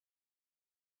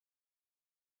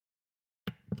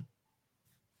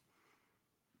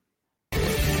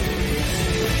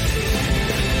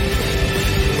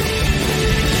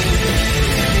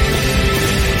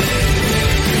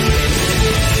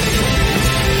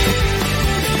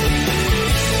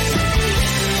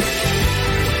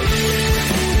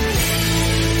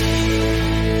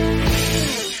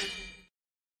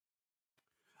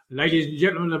Ladies and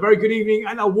gentlemen, a very good evening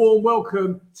and a warm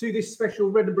welcome to this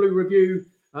special Red and Blue review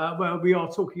where we are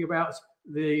talking about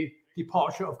the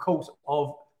departure, of course,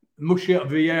 of Palace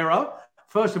Vieira.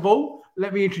 First of all,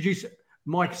 let me introduce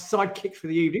my sidekicks for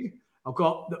the evening.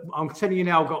 I'm telling you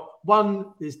now, I've got one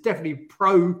that's definitely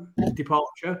pro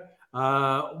departure.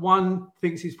 One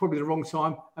thinks it's probably the wrong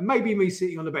time, and maybe me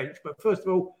sitting on the bench. But first of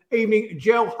all, evening,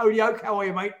 Gel Holyoke, how are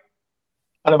you, mate?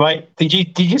 Hello, mate. Did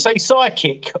you say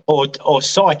psychic or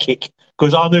psychic?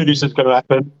 Because I knew this was going to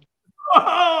happen.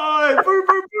 Oh, boo,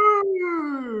 boo,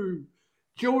 boo.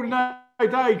 Jordan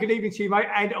O'Day, good evening to you, mate.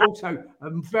 And also a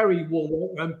very warm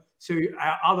welcome to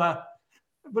our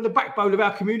the backbone of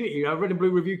our community, our Red and Blue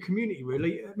Review community,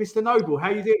 really. Mr. Noble, how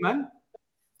you doing, man?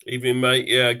 Evening, mate.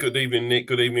 Yeah, good evening, Nick.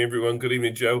 Good evening, everyone. Good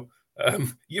evening, Joe.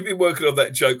 You've been working on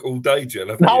that joke all day, Joe,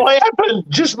 haven't you? No, I haven't.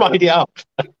 Just made it up.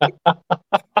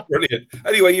 Brilliant.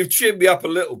 Anyway, you've cheered me up a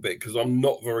little bit because I'm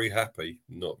not very happy.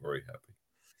 Not very happy.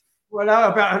 Well,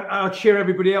 I'll cheer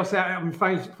everybody else out on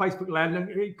Facebook land.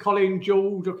 And Colin,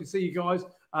 George, I can see you guys.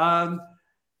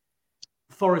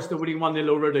 Forest are winning 1-0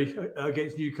 already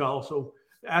against Newcastle.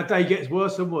 Our day gets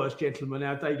worse and worse, gentlemen.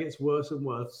 Our day gets worse and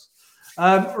worse.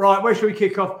 Right, where should we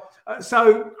kick off?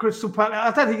 So, Crystal Palace,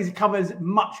 I don't think it's come as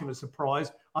much of a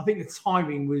surprise. I think the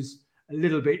timing was a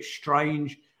little bit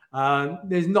strange.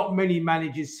 There's not many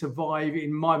managers survive,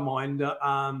 in my mind,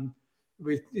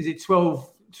 with, is it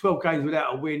 12 games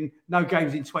without a win, no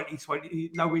games in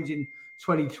 2020, no wins in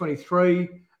 2023.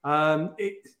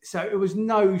 So it was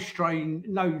no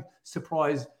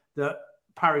surprise that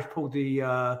Parish pulled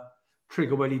the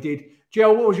trigger when he did.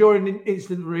 Joe, what was your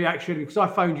instant reaction? Because I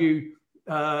phoned you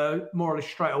more or less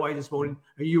straight away this morning,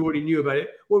 and you already knew about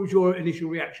it. What was your initial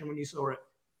reaction when you saw it?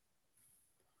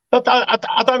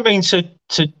 I don't mean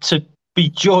to be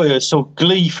joyous or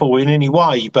gleeful in any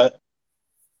way, but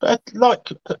like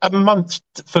a month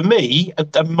for me,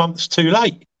 a month's too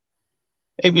late.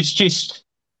 It was just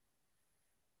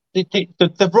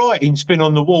the writing's been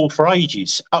on the wall for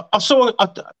ages. I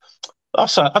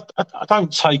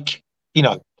don't take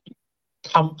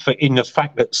comfort in the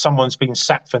fact that someone's been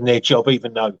sacked from their job,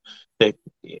 even though they'll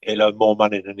earn more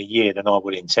money than a year than I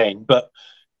would intend. But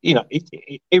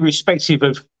irrespective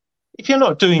of, if you're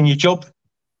not doing your job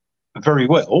very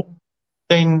well,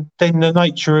 then the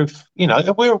nature of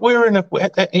we're in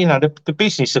the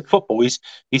business of football is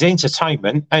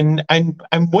entertainment and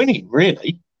winning,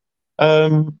 really,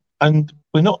 and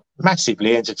we're not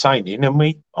massively entertaining and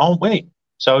we aren't winning,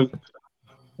 so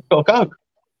we've got to go.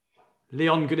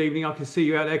 Leon, good evening. I can see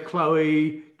you out there.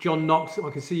 Chloe, John Knox, I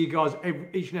can see you guys,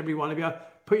 each and every one of you.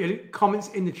 Put your comments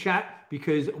in the chat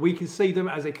because we can see them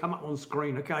as they come up on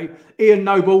screen, okay? Ian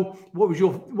Noble, what was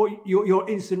your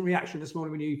instant reaction this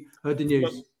morning when you heard the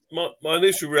news? My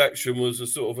initial reaction was a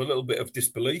sort of a little bit of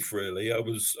disbelief, really. I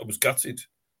was gutted,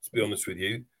 to be honest with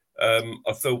you.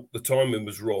 I felt the timing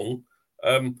was wrong.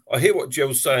 I hear what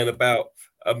Joe's saying about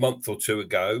a month or two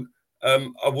ago. I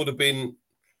would have been,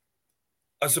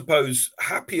 I suppose,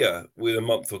 happier with a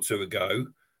month or two ago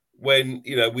when,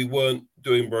 we weren't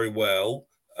doing very well.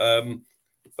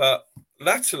 But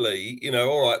latterly,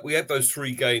 all right, we had those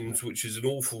 3 games, which is an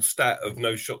awful stat of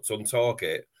no shots on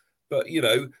target. But,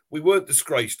 we weren't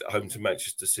disgraced at home to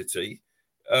Manchester City.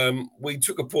 We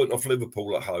took a point off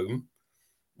Liverpool at home.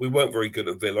 We weren't very good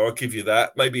at Villa, I'll give you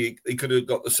that. Maybe he could have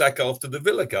got the sack after the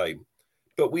Villa game.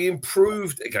 But we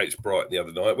improved against Brighton the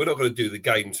other night. We're not going to do the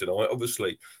game tonight,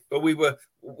 obviously. But we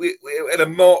had a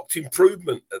marked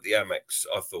improvement at the Amex,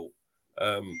 I thought,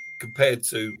 compared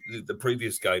to the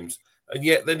previous games. And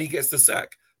yet then he gets the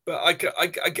sack. But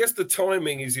I guess the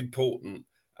timing is important.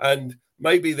 And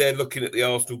maybe they're looking at the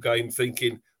Arsenal game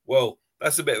thinking, well,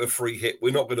 that's a bit of a free hit.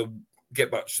 We're not going to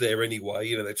get much there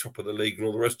anyway. They're top of the league and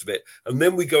all the rest of it. And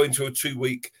then we go into a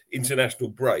 2-week international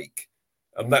break.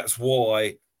 And that's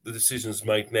why the decision's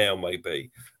made now,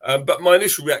 maybe. But my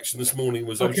initial reaction this morning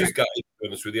was I was just gutted, to be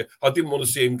honest with you. I didn't want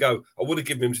to see him go. I would have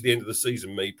given him to the end of the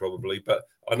season, me probably, but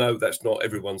I know that's not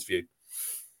everyone's view.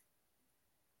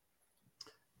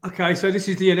 Okay, so this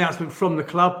is the announcement from the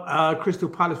club. Crystal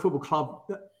Palace Football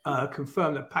Club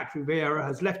confirmed that Patrick Vieira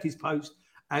has left his post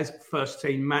as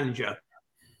first-team manager.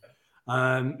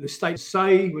 The states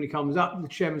say, when it comes up, the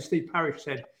chairman, Steve Parish,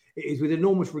 said, "It is with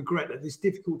enormous regret that this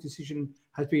difficult decision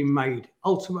has been made.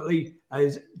 Ultimately,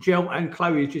 as Gel and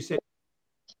Chloe just said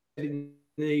in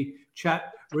the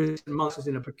chat, recent months is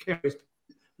in a precarious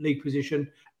league position.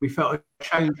 We felt a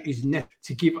change is necessary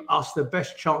to give us the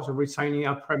best chance of retaining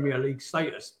our Premier League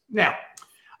status." Now,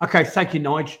 okay, thank you,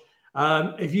 Nigel.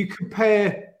 If you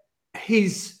compare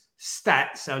his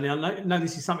stats, and I know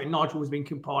this is something Nigel has been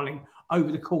compiling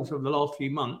over the course of the last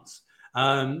few months,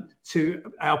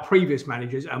 to our previous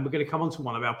managers, and we're going to come on to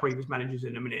one of our previous managers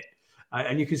in a minute.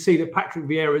 And you can see that Patrick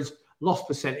Vieira's loss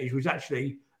percentage was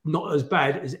actually not as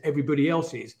bad as everybody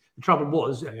else's. The trouble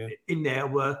was, in there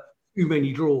were too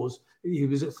many draws. He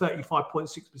was at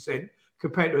 35.6%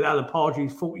 compared to Alan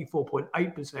Pardew's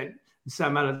 44.8% and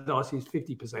Sam Allardyce's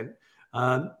 50%.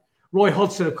 Roy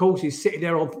Hodgson, of course, is sitting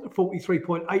there on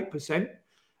 43.8%.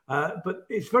 But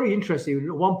it's very interesting,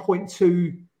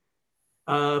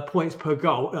 1.2 points per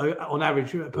goal on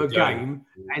average per game.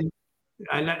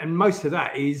 And most of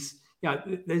that is,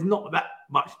 there's not that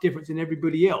much difference in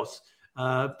everybody else.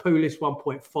 Pulis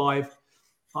 1.5,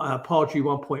 Pardew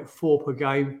 1.4 per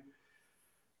game.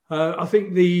 I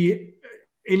think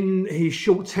in his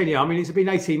short tenure, I mean, it's been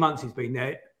 18 months he's been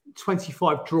there,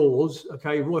 25 draws.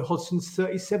 Okay, Roy Hodgson's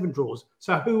 37 draws.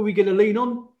 So who are we going to lean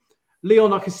on?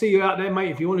 Leon, I can see you out there,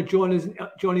 mate. If you want to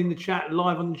join in the chat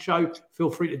live on the show, feel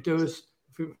free to do us.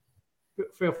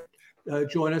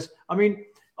 Join us. I mean,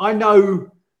 I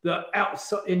know that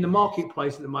outside in the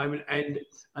marketplace at the moment, and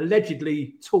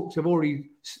allegedly talks have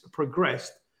already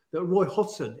progressed, that Roy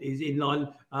Hodgson is in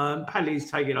line.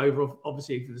 Paddy's taking over,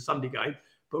 obviously, for the Sunday game,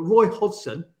 but Roy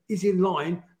Hodgson is in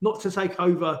line not to take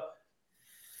over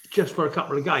just for a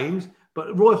couple of games,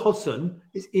 but Roy Hodgson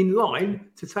is in line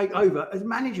to take over as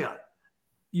manager.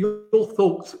 Your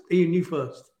thoughts, Ian, you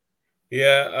first.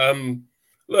 Yeah,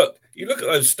 look, you look at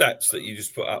those stats that you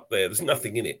just put up there, there's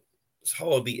nothing in it. There's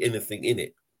hardly anything in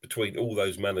it between all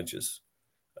those managers.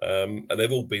 And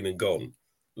they've all been and gone.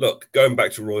 Look, going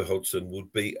back to Roy Hodgson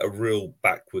would be a real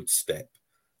backward step.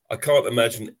 I can't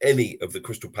imagine any of the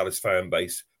Crystal Palace fan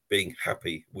base being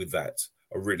happy with that.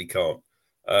 I really can't.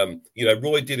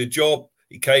 Roy did a job.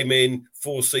 He came in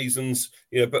 4 seasons,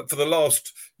 but for the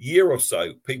last year or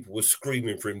so, people were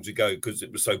screaming for him to go because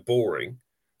it was so boring.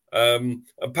 And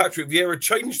Patrick Vieira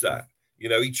changed that.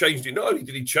 He changed it. Not only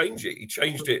did he change it, he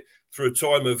changed it through a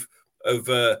time of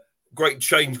great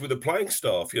change with the playing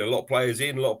staff. A lot of players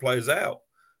in, a lot of players out.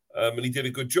 And he did a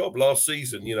good job last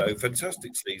season,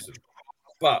 fantastic season.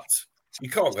 But you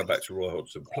can't go back to Roy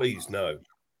Hodgson. Please, no.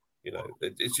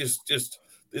 It's just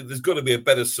there's got to be a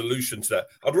better solution to that.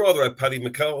 I'd rather have Paddy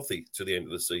McCarthy to the end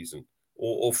of the season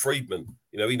or Friedman.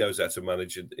 He knows how to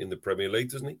manage in the Premier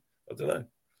League, doesn't he? I don't know.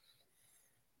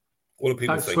 What do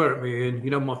people think? Don't swear at me,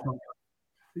 Ian. My thoughts.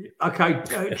 Okay,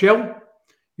 Jill,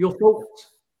 your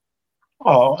thoughts?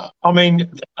 Oh, I mean,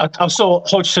 I saw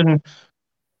Hodgson.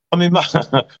 I mean, my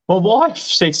wife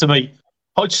said to me,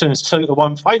 Hodgson's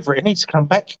 2-1 favourite. He needs to come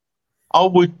back. I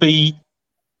would be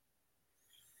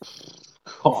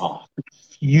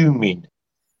fuming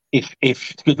if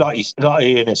like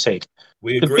Ian has said.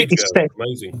 We agree, Joe.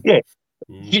 Amazing. Yeah.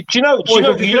 Do you know what?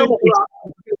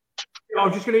 I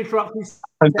was just going to interrupt you.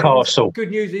 Newcastle.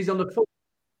 Good news is on the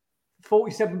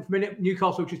 47th minute,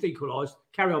 Newcastle just equalised.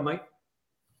 Carry on, mate.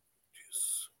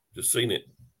 Just seen it.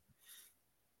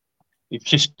 You've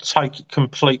just taken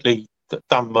completely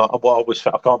done what I was.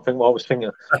 I can't think what I was thinking.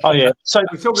 Oh yeah. So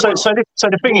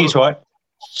the thing is, right.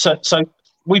 So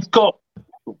we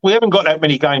haven't got that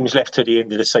many games left to the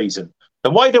end of the season.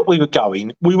 The way that we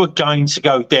were going to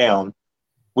go down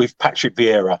with Patrick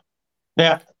Vieira.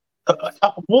 Now,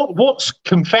 what's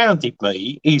confounded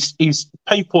me is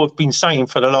people have been saying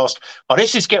for the last,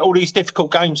 let's just get all these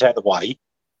difficult games out of the way.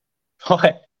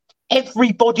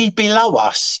 Everybody below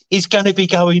us is going to be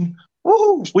going,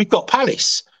 woo, we've got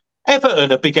Palace.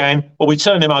 Everton began, we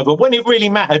turned them over. When it really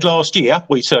mattered last year,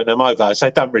 we turned them over, so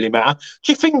it don't really matter.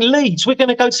 Do you think Leeds, we're going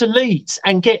to go to Leeds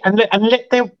and let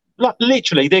them, like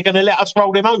literally, they're going to let us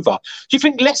roll them over? Do you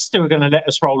think Leicester are going to let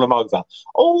us roll them over?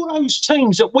 All those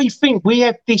teams that we think we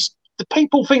have this, the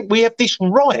people think we have this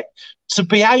right to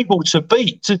be able to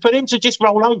beat, for them to just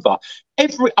roll over.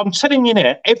 I'm telling you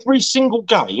now, every single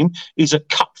game is a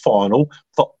cup final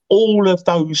for all of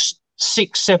those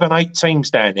 6, 7, 8 teams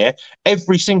down there.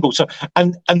 Every single time,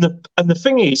 and the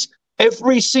thing is,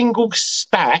 every single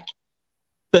stat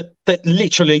that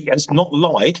literally has not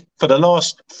lied for the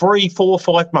last 3, 4,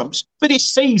 5 months for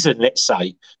this season, let's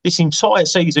say this entire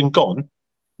season gone,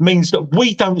 means that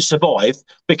we don't survive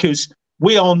because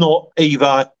we are not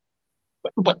either.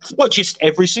 But just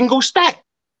every single stat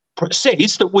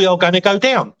says that we are going to go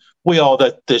down. We are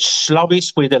the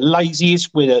slowest, we're the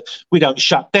laziest, we don't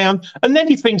shut down. And then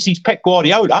he thinks he's Pep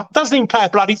Guardiola, doesn't even play a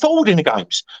bloody forward in the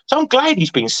games. So I'm glad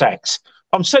he's been sacked.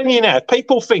 I'm telling you now,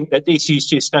 people think that this is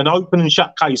just an open and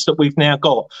shut case that we've now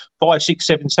got 5, 6,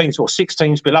 7 teams or 6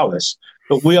 teams below us,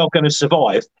 that we are going to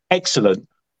survive. Excellent.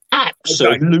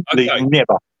 Absolutely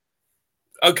never.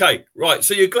 Okay, right.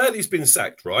 So you're glad he's been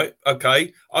sacked, right?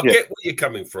 Okay. I get where you're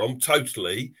coming from,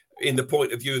 totally, in the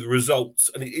point of view of the results,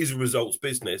 and it is a results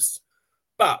business.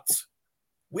 But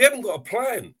we haven't got a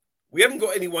plan. We haven't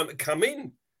got anyone to come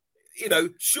in.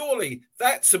 Surely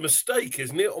that's a mistake,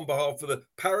 isn't it, on behalf of the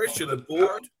parish and the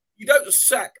board? You don't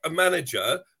sack a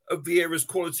manager of Vieira's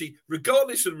quality,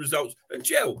 regardless of the results. And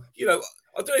Gel, I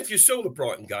don't know if you saw the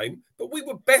Brighton game, but we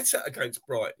were better against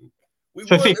Brighton.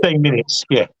 For 15 minutes,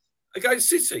 yeah. Against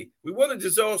City. We won a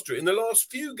disaster in the last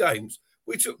few games.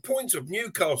 We took points of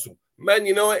Newcastle, Man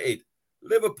United,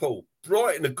 Liverpool,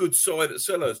 Brighton, a good side at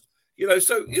Selhurst.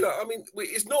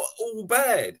 It's not all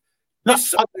bad.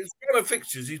 This run of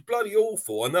fixtures is bloody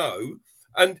awful, I know.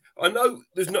 And I know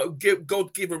there's no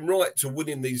God-given right to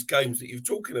winning these games that you're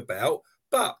talking about,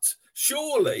 but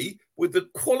surely with the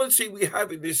quality we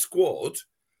have in this squad,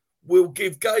 we'll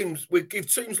give teams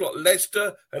like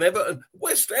Leicester and Everton.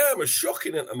 West Ham are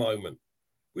shocking at the moment.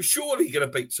 We're surely going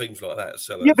to beat teams like that at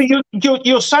Selhurst. Yeah, but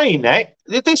you're saying that.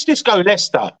 Let's just go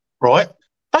Leicester, right?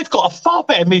 They've got a far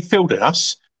better midfield than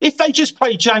us. If they just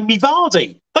play Jamie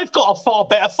Vardy, they've got a far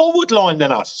better forward line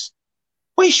than us.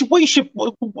 We should.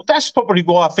 That's probably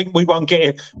why I think we won't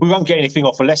get anything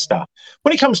off of Leicester.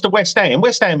 When it comes to West Ham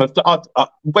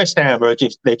are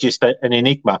just an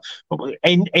enigma.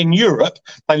 In Europe,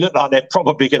 they look like they're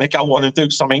probably going to go on and do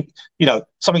something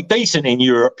decent in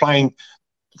Europe, playing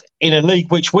in a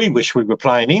league which we wish we were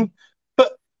playing in.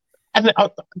 But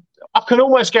I can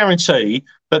almost guarantee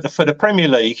that for the Premier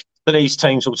League, that these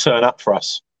teams will turn up for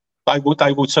us. They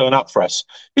will turn up for us.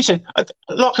 Listen,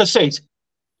 like I said,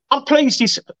 I'm pleased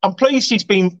he's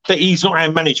not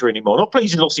our manager anymore. I'm not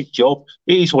pleased he lost his job.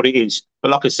 It is what it is.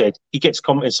 But like I said, he gets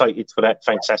compensated for that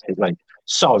fantastically.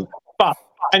 So, but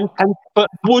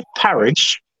would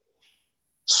Parish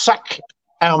sack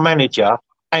our manager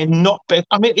and not?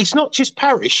 I mean, it's not just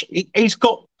Parish. He's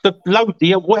got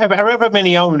however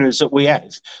many owners that we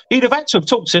have. He'd have had to have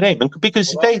talked to them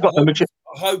because they've got the majority.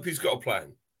 I hope he's got a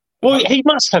plan. Well, he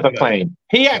must have a plan.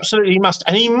 He absolutely must.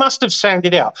 And he must have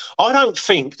sounded out. I don't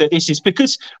think that this is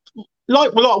because,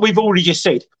 like we've already just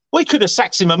said, we could have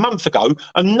sacked him a month ago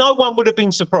and no one would have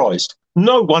been surprised.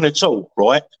 No one at all,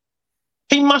 right?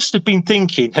 He must have been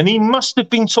thinking and he must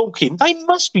have been talking. They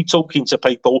must be talking to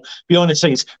people behind the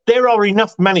scenes. There are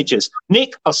enough managers.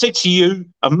 Nick, I said to you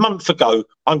a month ago,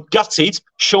 I'm gutted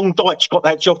Sean Dyche got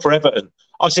that job for Everton.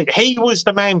 I said he was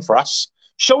the man for us.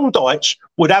 Sean Dyche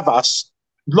would have us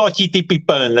like he did with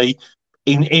Burnley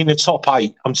in the top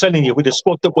 8. I'm telling you, with the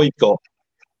squad that we've got.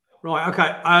 Right,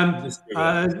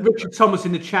 okay. Richard Thomas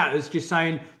in the chat is just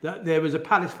saying that there was a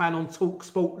Palace fan on Talk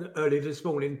Sport earlier this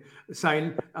morning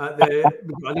saying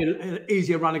we've got an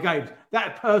easier run of games.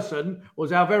 That person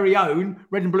was our very own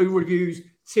Red and Blue Reviews,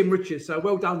 Tim Richards. So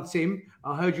well done, Tim.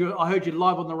 I heard you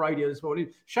live on the radio this morning.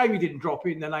 Shame you didn't drop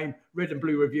in the name Red and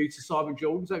Blue Review to Simon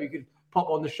Jordan so you could pop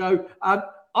on the show. I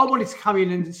wanted to come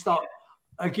in and start.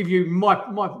 I give you my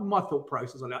thought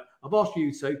process on that. I've asked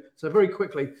you to, so very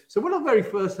quickly. So when I very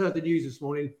first heard the news this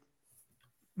morning,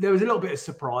 there was a little bit of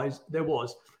surprise. There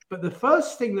was, but the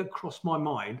first thing that crossed my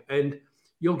mind, and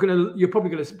you're probably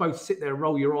gonna both sit there and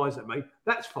roll your eyes at me.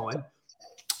 That's fine.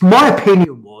 My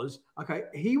opinion was, okay,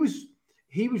 he was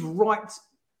right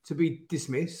to be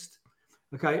dismissed.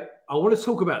 Okay, I want to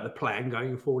talk about the plan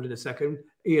going forward in a second.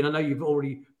 Ian, I know you've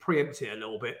already preempted it a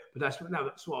little bit, but that's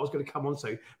what I was going to come on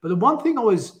to. But the one thing I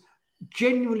was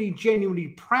genuinely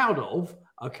proud of,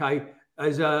 okay,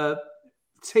 as a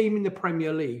team in the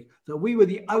Premier League, that we were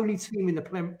the only team in the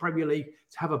Premier League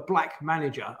to have a black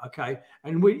manager, okay?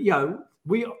 And we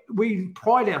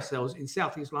pride ourselves in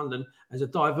South East London as a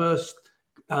diverse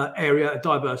area, a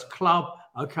diverse club,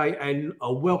 okay, and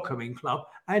a welcoming club.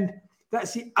 And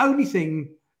that's the only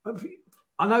thing.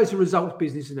 I know it's a results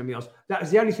business and everything else. That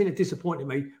was the only thing that disappointed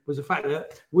me, was the fact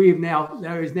that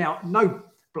there is now no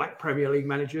black Premier League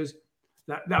managers.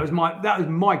 That was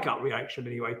my gut reaction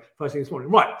anyway. First thing this morning.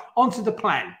 Right, onto the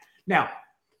plan. Now,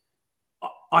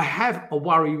 I have a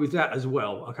worry with that as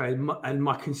well. Okay, and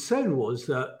my concern was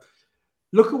that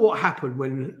look at what happened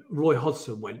when Roy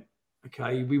Hodgson went.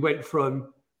 Okay, we went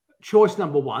from choice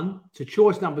number 1 to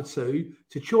choice number 2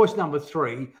 to choice number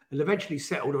 3, and eventually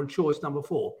settled on choice number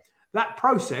 4. That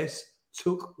process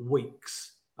took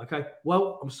weeks. Okay.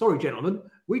 Well, I'm sorry, gentlemen.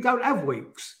 We don't have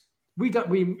weeks. We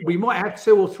might have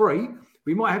 2 or 3.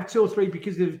 We might have 2 or 3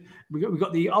 because we've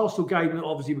got the Arsenal game that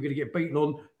obviously we're going to get beaten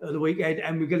on the weekend,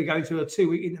 and we're going to go into a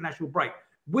 2-week international break.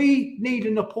 We need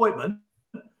an appointment,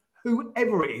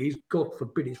 whoever it is. God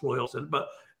forbid it's Roy Hodgson, but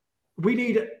we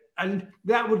need it. And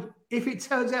that would, if it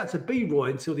turns out to be Roy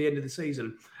until the end of the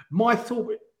season, my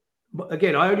thought,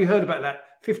 again, I only heard about that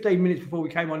 15 minutes before we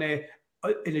came on air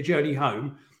in a journey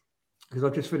home, because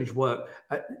I've just finished work.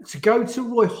 To go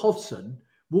to Roy Hodgson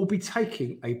will be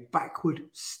taking a backward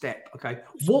step. Okay,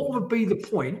 what would be the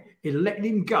point in letting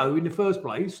him go in the first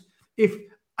place if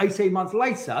 18 months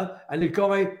later, and the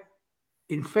guy,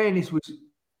 in fairness, was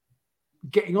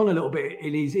getting on a little bit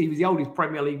he was the oldest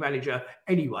Premier League manager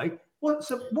anyway. What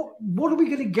are we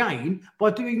going to gain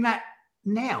by doing that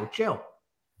now, Gel?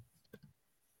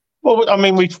 Well, I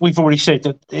mean, we've already said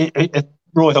that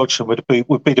Roy Hodgson would be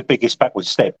the biggest backward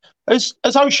step. Has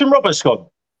Ocean Roberts gone?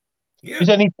 Yeah. Is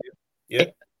any? Yeah.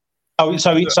 Oh,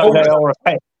 so they are a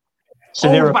pet. So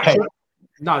they're a pet.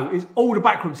 No, it's all the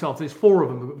backroom stuff. There's 4 of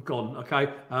them have gone. Okay,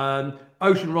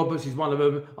 Ocean Roberts is one of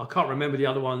them. I can't remember the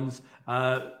other ones,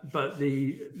 but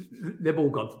they've all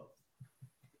gone.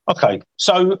 Okay,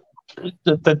 so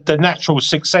the natural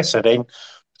successor then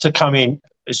to come in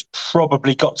has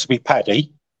probably got to be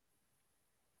Paddy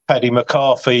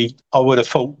McCarthy. I would have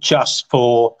thought just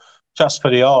for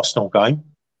the Arsenal game.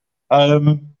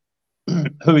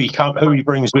 Who he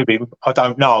brings with him, I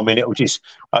don't know. I mean, it'll just.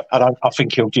 I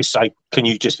think he'll just say, "Can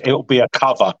you just?" It'll be a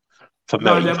cover for me.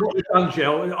 No, what we've done,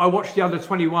 Gel. I watched the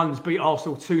under-21s beat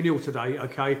Arsenal 2-0 today.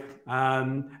 Okay,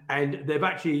 and they've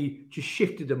actually just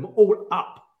shifted them all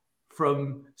up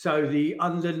from. So the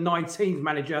under-19s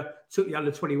manager took the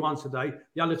under-21s today.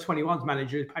 The under-21s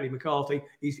manager is Paddy McCarthy.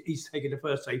 He's taking the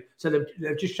first team. So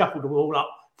they've just shuffled them all up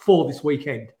for this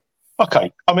weekend.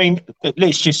 Okay, I mean,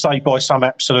 let's just say by some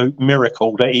absolute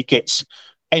miracle that he gets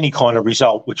any kind of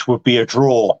result, which would be a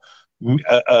draw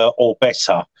or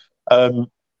better,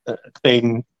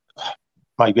 then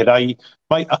maybe they.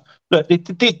 Look,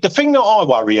 the thing that I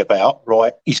worry about,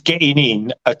 right, is getting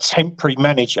in a temporary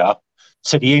manager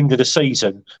to the end of the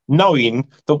season, knowing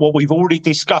that what we've already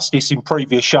discussed this in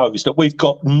previous shows, that we've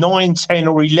got 9, 10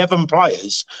 or 11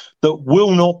 players that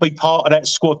will not be part of that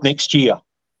squad next year.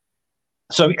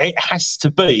 So it has to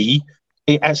be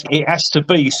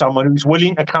someone who's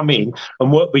willing to come in and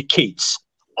work with kids.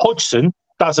 Hodgson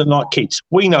doesn't like kids.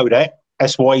 We know that.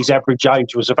 That's why his average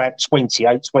age was about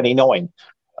 28, 29.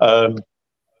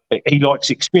 He likes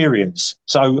experience.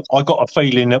 So I got a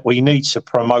feeling that we need to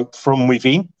promote from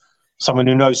within, someone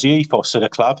who knows the ethos of the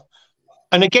club.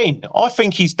 And again, I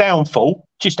think his downfall,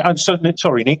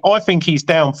 sorry, Nick, I think his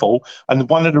downfall, and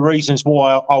one of the reasons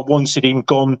why I wanted him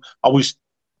gone,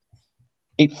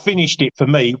 it finished it for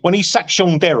me when he sacked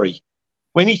Sean Derry.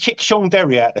 When he kicked Sean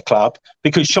Derry out of the club,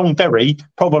 because Sean Derry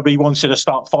probably wanted to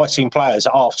start fighting players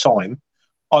at half time.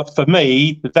 For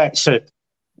me,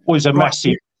 was a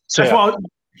massive.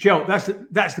 Joe, that's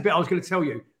the bit I was going to tell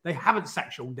you. They haven't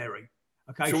sacked Sean Derry.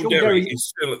 Okay, Sean Derry is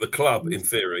still at the club in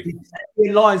theory.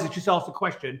 Elias has just asked the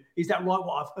question: is that right?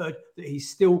 What I've heard, that he's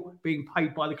still being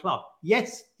paid by the club?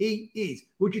 Yes, he is.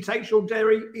 Would you take Sean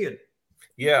Derry, Ian?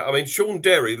 Yeah, I mean, Sean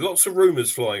Derry, lots of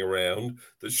rumours flying around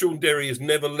that Sean Derry has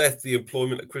never left the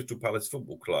employment at Crystal Palace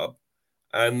Football Club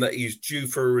and that he's due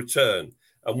for a return.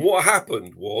 And what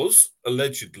happened was,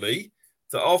 allegedly,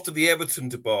 that after the Everton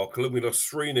debacle and we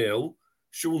lost 3-0,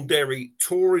 Sean Derry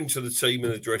tore into the team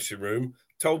in the dressing room,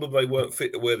 told them they weren't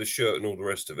fit to wear the shirt and all the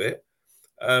rest of it.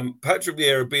 Patrick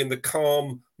Vieira, being the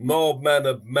calm,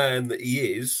 mild-mannered man that he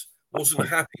is, wasn't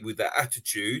happy with that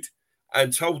attitude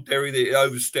and told Derry that he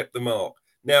overstepped the mark.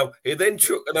 Now, it then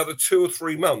took another 2 or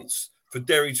 3 months for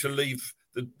Derry to leave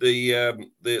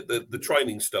the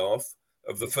training staff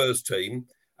of the first team.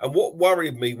 And what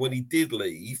worried me when he did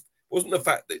leave wasn't the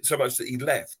fact that so much that he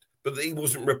left, but that he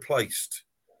wasn't replaced.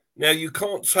 Now, you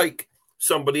can't take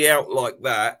somebody out like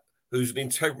that, who's an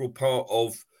integral part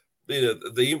of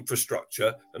the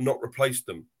infrastructure, and not replace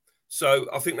them. So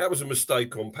I think that was a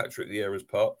mistake on Patrick Vieira's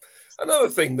part. Another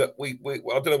thing that I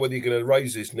don't know whether you're going to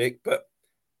raise this, Nick,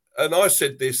 and I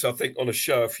said this, I think, on a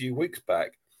show a few weeks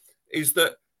back, is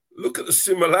that look at the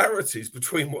similarities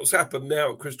between what's happened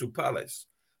now at Crystal Palace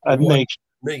and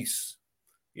Nice.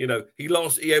 You know, he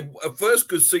had a first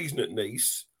good season at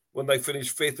Nice when they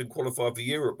finished 5th and qualified for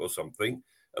Europe or something,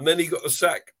 and then he got the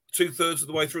sack 2/3 of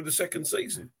the way through the second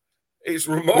season. It's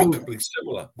remarkably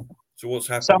similar to what's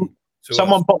happened.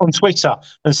 Someone put on Twitter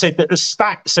and said that the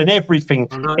stats and everything,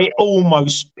 it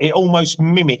almost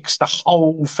mimics the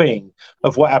whole thing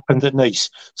of what happened at Nice.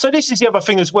 So this is the other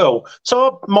thing as well.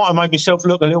 So I might have made myself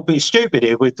look a little bit stupid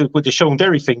here with the Sean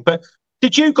Derry thing, but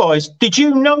did you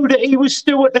know that he was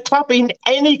still at the club in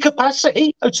any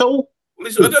capacity at all? Well,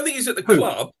 I don't think he's at the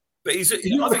club, but he's at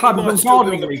the club. He might still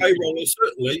be on the payroll, and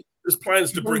certainly there's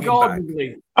plans to bring him back.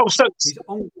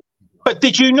 Oh, but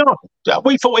did you know?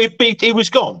 We thought he was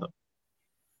gone.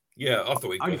 Yeah, I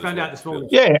thought I found out this morning.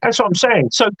 Yeah, that's what I'm saying.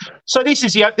 So this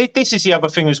is the other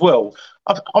thing as well.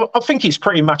 I think it's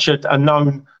pretty much a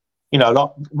known, like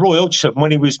Roy Hodgson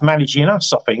when he was managing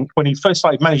us. I think when he first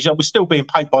started managing, I was still being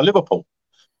paid by Liverpool.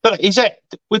 But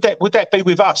would that be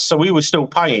with us? So we were still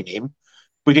paying him.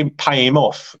 We didn't pay him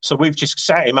off. So we've just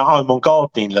sat him at home on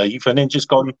gardening leave and then just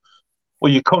gone,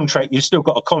 well, you've still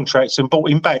got a contract and brought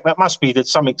him back. That must be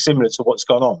something similar to what's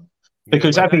gone on.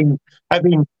 Because having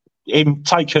him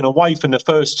taken away from the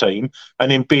first team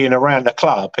and then being around the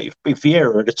club, if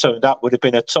Vieira had turned up, would have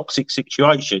been a toxic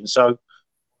situation. So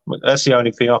that's the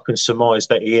only thing I can surmise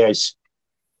that he has.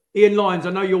 Ian Lyons, I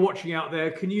know you're watching out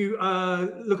there. Can you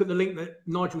look at the link that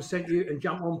Nigel sent you and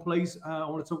jump on, please? I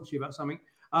want to talk to you about something.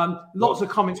 Lots of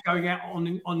comments going out out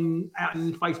in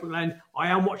Facebook land. I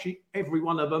am watching every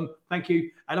one of them. Thank you.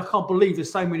 And I can't believe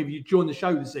there's so many of you joined the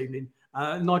show this evening.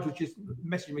 Nigel just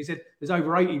messaged me. He said there's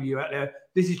over 80 of you out there.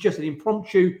 This is just an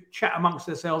impromptu chat amongst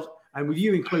ourselves, and with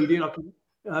you included.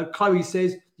 Chloe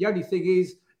says the only thing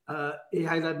is it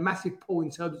has a massive pull in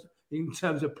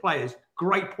terms of players.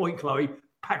 Great point, Chloe.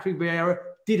 Patrick Vieira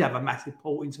did have a massive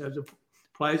pull in terms of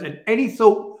players, and any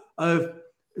thought of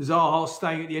Zaha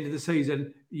staying at the end of the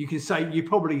season, you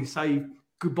probably say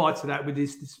goodbye to that with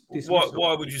this.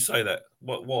 Why would you say that?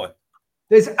 Why?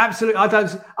 There's absolutely,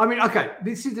 okay,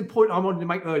 this is the point I wanted to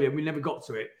make earlier. We never got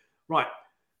to it. Right.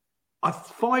 I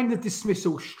find the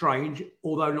dismissal strange,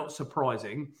 although not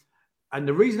surprising. And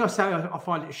the reason I say I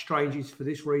find it strange is for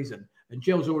this reason. And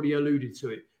Gill's already alluded to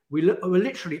it. We're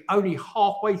literally only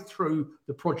halfway through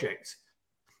the project.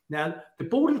 Now, the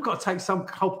board have got to take some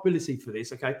culpability for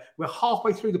this, okay? We're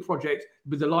halfway through the project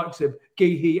with the likes of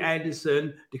Geehy,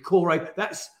 Anderson, Decore.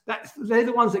 They're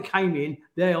the ones that came in.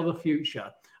 They are the future,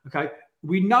 okay?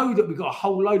 We know that we've got a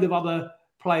whole load of other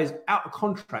players out of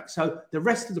contract. So the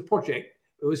rest of the project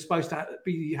was supposed to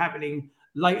be happening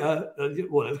later,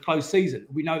 the close season.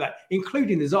 We know that,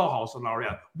 including the Zaha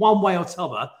scenario. One way or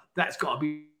t'other, that's got to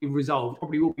be resolved.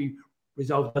 Probably will be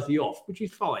resolved as the off, which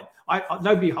is fine.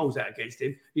 Nobody holds that against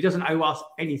him. He doesn't owe us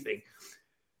anything.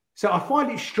 So I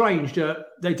find it strange that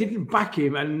they didn't back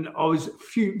him, and I was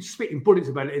spitting bullets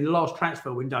about it in the last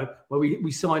transfer window where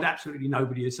we signed absolutely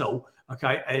nobody at all.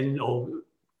 Okay,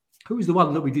 who was the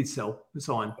one that we did sign? We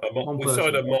signed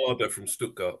Amada from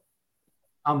Stuttgart.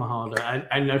 Amada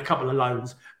and a couple of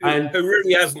loans. Who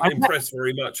really hasn't impressed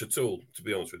very much at all, to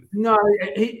be honest with you. No,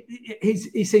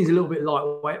 he seems a little bit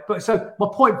lightweight. But so my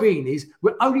point being is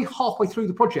we're only halfway through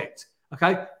the project.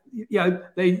 Okay.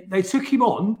 They took him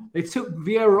on, they took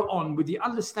Vieira on with the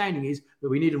understanding is that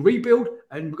we need a rebuild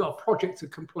and we've got a project to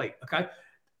complete. Okay.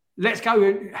 Let's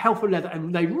go hell for leather.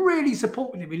 And they really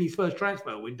supported him in his first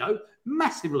transfer window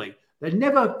massively. They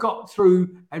never got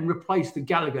through and replaced the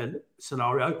Gallagher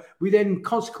scenario. We then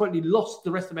consequently lost the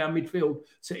rest of our midfield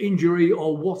to injury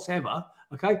or whatever.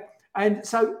 Okay. And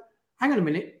so, hang on a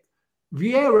minute.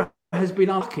 Vieira has been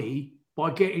unlucky by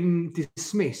getting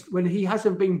dismissed when he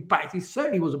hasn't been backed. He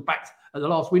certainly wasn't backed at the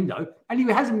last window, and he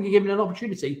hasn't been given an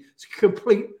opportunity to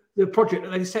complete the project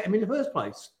that they set him in the first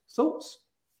place. Thoughts?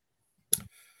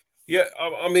 Yeah,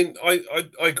 I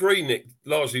agree, Nick,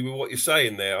 largely with what you're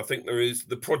saying there. I think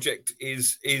the project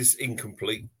is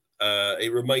incomplete.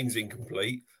 It remains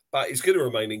incomplete, but it's going to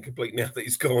remain incomplete now that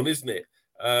he's gone, isn't it?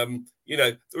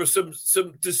 There are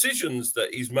some decisions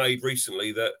that he's made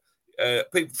recently that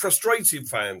people, frustrated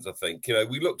fans, I think.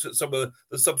 We looked at some of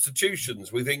the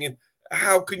substitutions. We're thinking,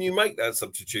 how can you make that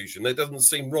substitution? That doesn't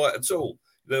seem right at all.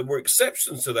 There were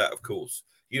exceptions to that, of course.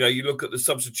 You look at the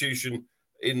substitution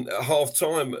in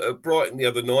half-time at Brighton the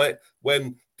other night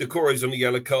when Decore's on a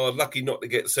yellow card, lucky not to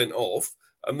get sent off.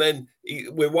 And then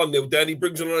we're 1-0 down. He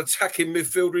brings on an attacking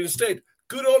midfielder instead.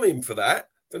 Good on him for that.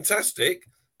 Fantastic.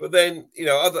 But then,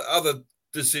 other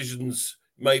decisions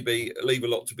maybe leave a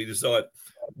lot to be desired.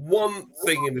 One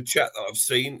thing in the chat that I've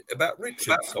seen about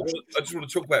Richards, I just want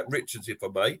to talk about Richards, if I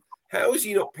may. How is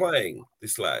he not playing,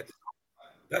 this lad?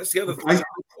 That's the other thing.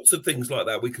 Lots of things like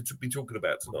that we could be talking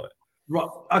about tonight. Right.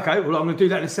 Okay. Well, I'm going to do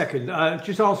that in a second.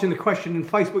 Just answering the question, and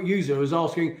Facebook user was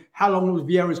asking how long was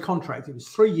Vieira's contract? It was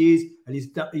 3 years, and he's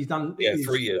done. Yeah,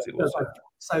 3 years. It was.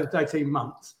 So 18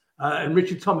 months. And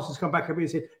Richard Thomas has come back up and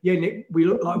said, "Yeah, Nick, we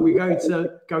look like we're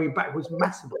going backwards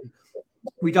massively.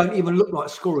 We don't even look like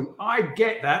scoring." I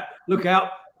get that. Look out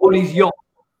on his yacht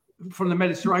from the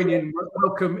Mediterranean.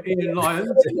 Welcome, Ian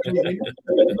Lyons. How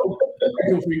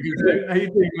you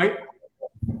doing, mate?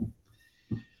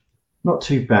 Not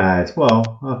too bad.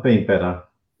 Well, I've been better.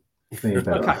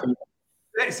 Okay.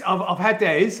 I've had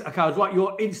theirs. Okay, I'd like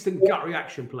your instant gut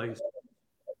reaction, please.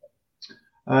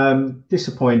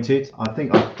 Disappointed. I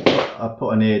think I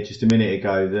put on here just a minute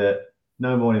ago that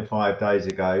no more than 5 days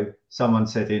ago, someone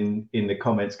said in the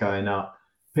comments going up,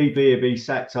 PB will be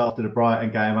sacked after the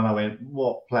Brighton game. And I went,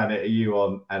 what planet are you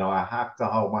on? And I have to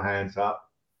hold my hands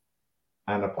up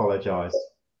and apologise.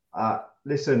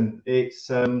 Listen,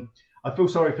 it's... I feel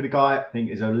sorry for the guy. I think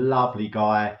he's a lovely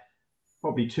guy.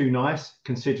 Probably too nice,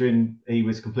 considering he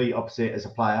was complete opposite as a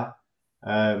player.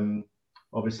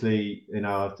 Obviously,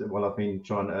 while I've been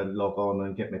trying to log on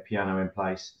and get my piano in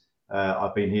place,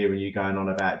 I've been hearing you going on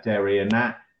about Derry and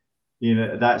that.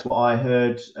 That's what I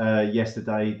heard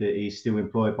yesterday, that he's still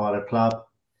employed by the club.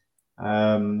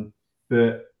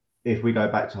 But if we go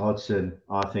back to Hodgson,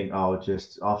 I think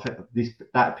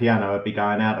that piano would be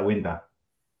going out the window.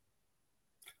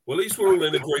 Well, at least we're all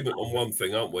in agreement on one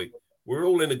thing, aren't we? We're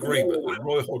all in agreement that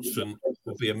Roy Hodgson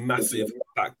will be a massive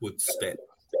backward step.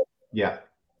 Yeah,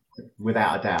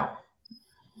 without a doubt.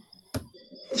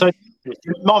 So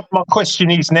my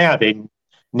question is now then,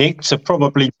 Nick, to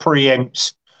probably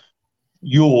preempt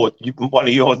the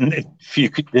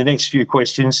next few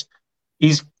questions,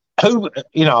 is who,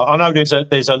 I know there's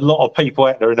a lot of people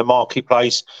out there in the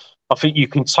marketplace. I think you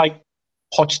can take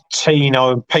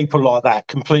Pochettino and people like that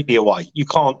completely away. You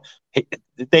can't.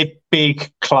 They're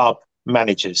big club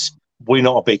managers. We're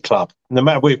not a big club. No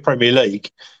matter we're Premier League,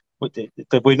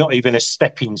 we're not even a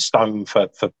stepping stone for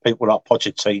people like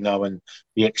Pochettino and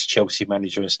the ex-Chelsea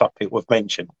manager and stuff people have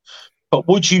mentioned. But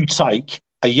would you take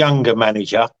a younger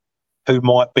manager who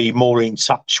might be more in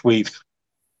touch with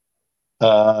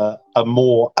a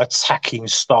more attacking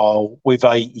style, with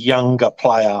a younger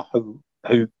player who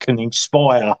can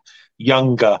inspire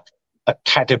younger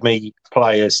academy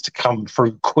players to come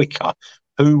through quicker?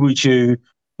 Who would you,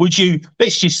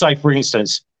 let's just say, for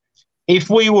instance,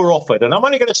 if we were offered, and I'm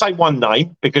only going to say one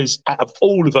name because out of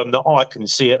all of them that I can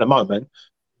see at the moment,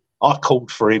 I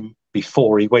called for him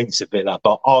before he went to Villa,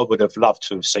 but I would have loved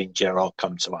to have seen Gerrard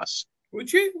come to us.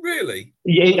 Would you really?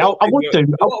 Yeah, I would do.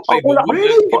 No.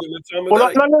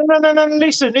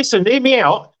 Listen. Hear me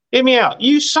out.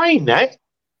 You saying that?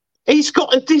 He's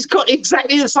got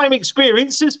exactly the same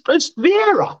experience as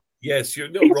Vieira. Yes, you're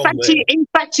not wrong there. In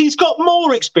fact, he's got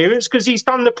more experience because he's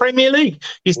done the Premier League.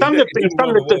 He's done the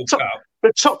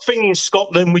top thing in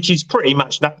Scotland, which is pretty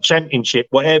much that Championship,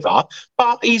 whatever.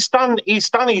 But he's done his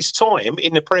time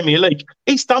in the Premier League.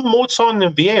 He's done more time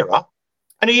than Vieira.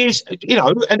 And he is,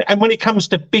 and when it comes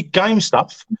to big game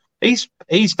stuff, he's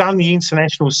done the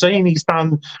international scene. He's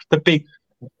done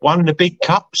won the big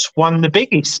cups, won the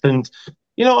biggest, and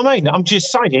you know what I mean. I'm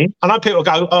just saying. I know people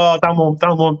go, "Oh, don't want,"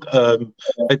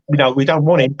 we don't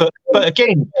want him. But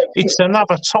again, it's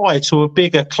another tie to a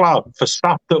bigger club for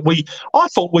stuff that I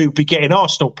thought we would be getting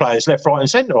Arsenal players left, right, and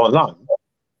centre on loan.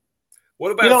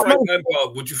 What about Frank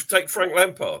Lampard? Would you take Frank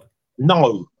Lampard?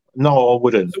 No, I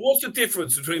wouldn't. So what's the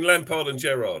difference between Lampard and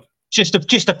Gerrard? Just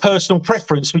a personal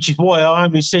preference, which is why I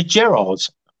only said Gerrard.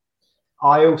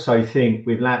 I also think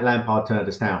with Lampard turned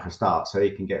us down for a start, so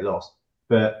he can get lost.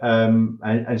 But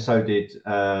and so did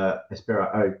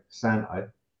Espirito Santo.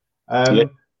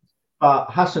 But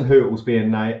Hassan Hüttl's being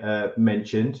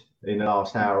mentioned in the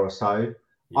last hour or so.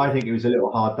 Yeah. I think it was a little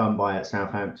hard done by at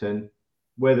Southampton.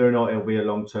 Whether or not it'll be a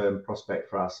long-term prospect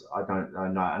for us, I don't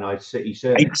know. And he'd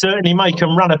certainly make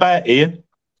them run about, Ian.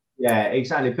 Yeah,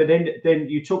 exactly. But then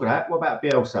you talk about, what about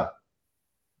Bielsa?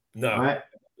 No, right?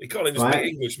 He can't even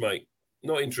speak English, mate.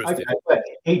 Not interested. Okay, but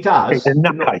he does. In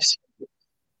that case.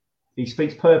 He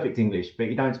speaks perfect English, but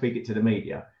he don't speak it to the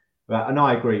media. And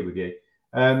I agree with you.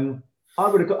 I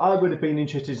would have been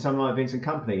interested in someone like Vincent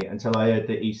Kompany until I heard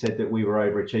that he said that we were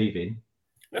overachieving.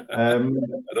 And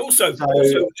also,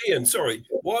 Ian, sorry,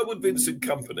 why would Vincent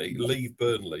Kompany leave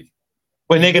Burnley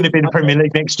when they're going to be in the Premier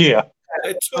League next year?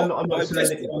 I'm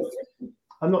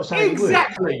not saying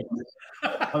exactly. He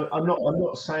would. I'm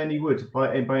not saying he would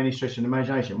by any stretch of the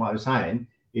imagination. What I'm saying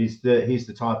is that he's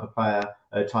the type of player,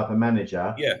 type of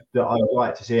manager that I would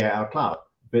like to see at our club.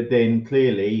 But then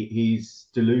clearly he's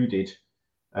deluded,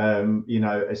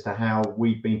 as to how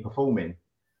we've been performing.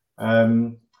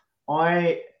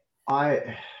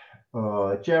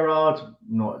 Gerrard,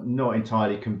 not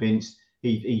entirely convinced.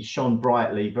 He shone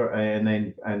brightly and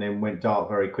then went dark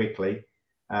very quickly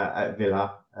at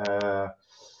Villa.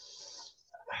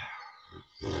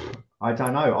 I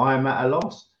don't know. I am at a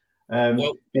loss.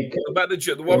 About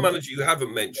the one manager you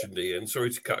haven't mentioned, Ian, sorry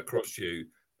to cut across you,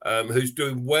 who's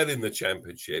doing well in the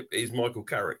Championship is Michael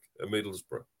Carrick at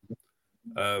Middlesbrough.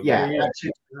 That's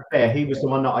fair. He was the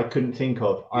one that I couldn't think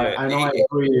of. I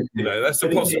agree with you. That's a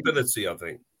possibility, I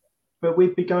think. But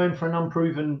we'd be going for an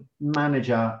unproven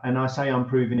manager, and I say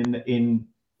unproven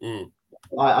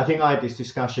I think I had this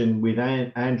discussion with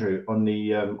Andrew on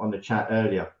the chat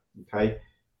earlier. Okay,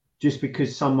 just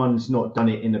because someone's not done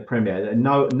it in the Premier,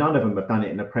 none of them have done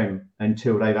it in the Prem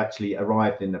until they've actually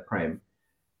arrived in the Prem.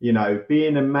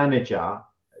 Being a manager,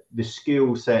 the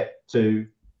skill set to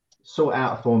sort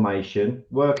out a formation,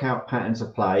 work out patterns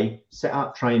of play, set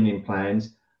up training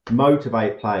plans,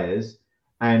 motivate players,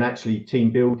 and actually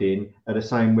team building are the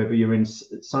same whether you're in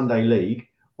Sunday League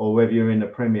or whether you're in the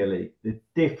Premier League. The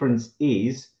difference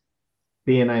is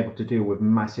being able to deal with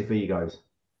massive egos.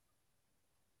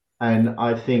 And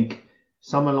I think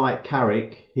someone like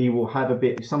Carrick, he will have a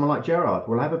bit, someone like Gerrard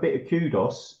will have a bit of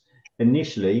kudos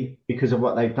initially because of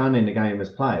what they've done in the game as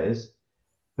players.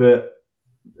 But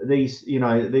these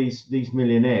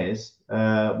millionaires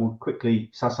will quickly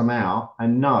suss them out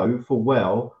and know full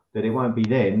well that it won't be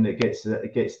them that gets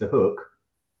the hook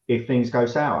if things go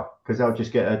sour, because they'll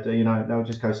just they'll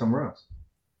just go somewhere else.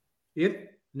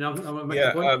 Yep. No, I'm gonna make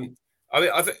the point.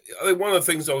 I think one of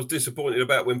the things I was disappointed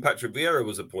about when Patrick Vieira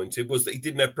was appointed was that he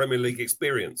didn't have Premier League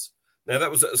experience. Now,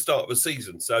 that was at the start of the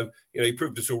season, so he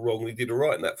proved us all wrong and he did all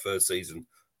right in that first season.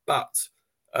 But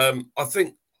I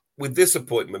think with this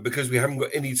appointment, because we haven't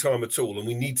got any time at all and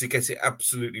we need to get it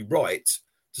absolutely right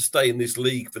to stay in this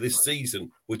league for this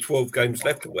season with 12 games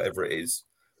left or whatever it is,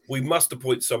 we must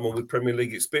appoint someone with Premier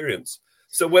League experience.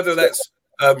 So whether that's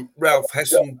Ralph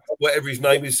Hessen, whatever his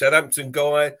name is, Southampton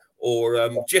guy, or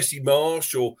Jesse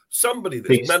Marsh, or somebody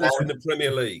that's managed in the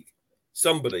Premier League.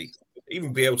 Somebody,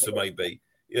 even Bielsa maybe.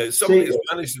 Somebody that's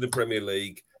managed in the Premier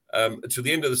League to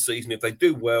the end of the season. If they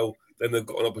do well, then they've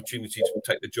got an opportunity to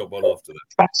take the job on after that.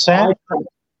 That's it.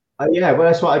 Yeah, well,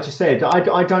 that's what I just said.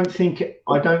 I don't think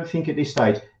at this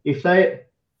stage, if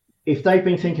they've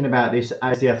been thinking about this,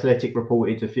 as the Athletic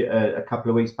reported a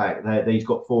couple of weeks back, that he's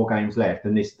got 4 games left,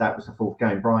 and that was the 4th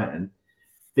game, Brighton,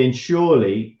 then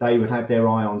surely they would have their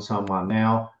eye on someone.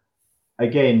 Now,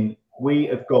 again, we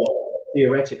have got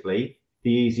theoretically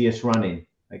the easiest running,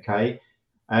 okay,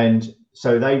 and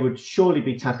so they would surely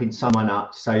be tapping someone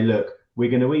up to say, look, we're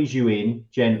going to ease you in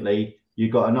gently.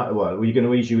 You've got another we're going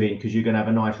to ease you in because you're going to have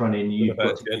a nice run in. You've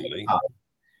got to gently,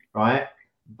 right?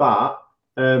 But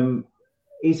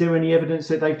is there any evidence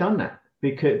that they've done that?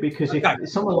 Because if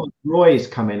someone like Roy is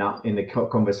coming up in the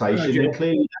conversation, then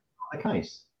clearly that's not the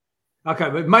case.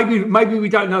 Okay, but maybe we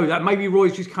don't know that. Maybe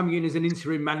Roy's just coming in as an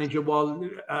interim manager while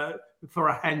for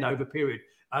a handover period.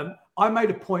 I made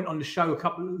a point on the show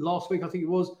last week, I think it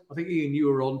was. I think Ian, you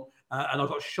were on, and I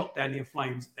got shot down in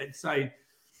flames and saying,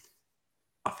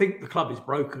 I think the club is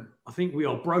broken. I think we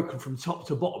are broken from top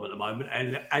to bottom at the moment,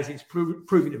 and as it's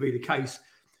proving to be the case.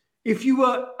 If you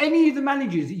were any of the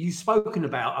managers that you've spoken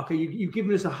about, okay, you've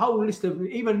given us a whole list of,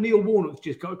 even Neil Warnock's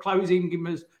just got a closing, given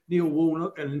us Neil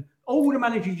Warnock and all the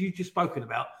managers you've just spoken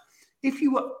about. If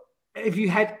you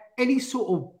had any sort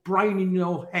of brain in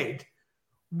your head,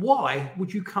 why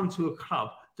would you come to a club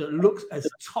that looks as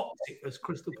toxic as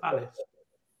Crystal Palace?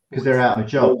 Because they're out of a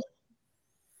job.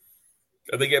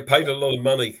 And they get paid a lot of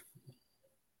money.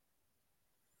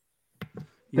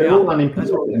 They're all unemployed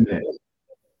at the minute.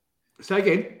 Say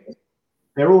again?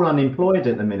 They're all unemployed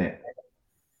at the minute.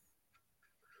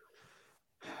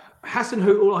 Hassan,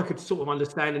 who all I could sort of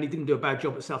understand, and he didn't do a bad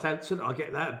job at Southampton. I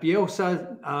get that.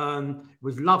 Bielsa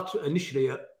was loved initially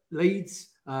at Leeds.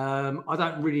 I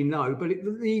don't really know, but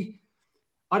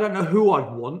I don't know who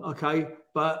I'd want. Okay,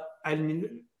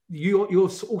 and you're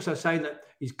also saying that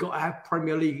he's got to have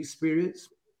Premier League experience.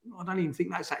 I don't even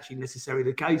think that's actually necessarily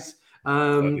the case.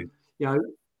 That's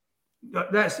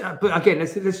but again,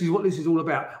 this is what this is all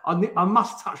about. I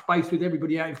must touch base with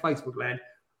everybody out in Facebook land.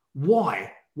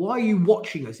 Why are you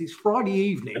watching us? It's Friday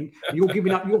evening and you're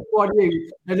giving up your Friday evening,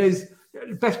 and there's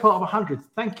the best part of 100.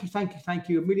 Thank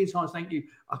you a million times. Thank you.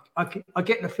 I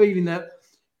get the feeling that,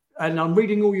 and I'm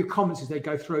reading all your comments as they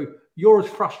go through, you're as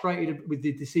frustrated with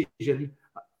the decision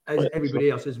as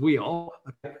everybody else, as we are.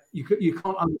 Okay? You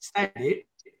can't understand it.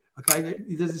 Okay, there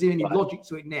doesn't seem any logic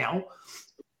to it now.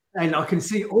 And I can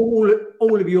see all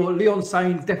of you. Leon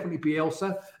saying definitely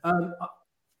Bielsa.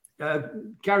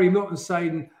 Gary Milton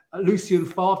saying Lucien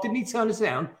Favre. Didn't he turn us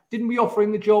down? Didn't we offer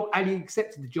him the job and he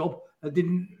accepted the job?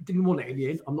 Didn't want it in the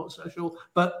end. I'm not so sure,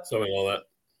 but something like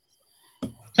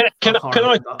that. Can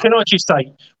I just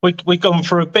say we've gone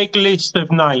through a big list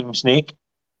of names, Nick,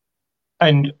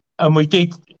 and we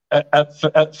did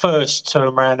at first turn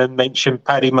around and mention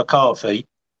Paddy McCarthy.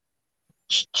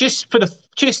 Just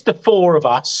the 4 of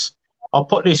us, I'll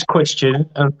put this question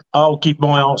and I'll give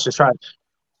my answer straight.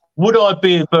 Would I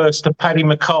be averse to Paddy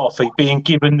McCarthy being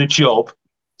given the job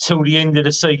till the end of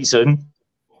the season?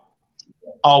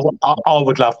 I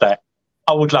would love that.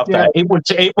 I would love that. It would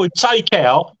take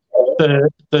out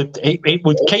it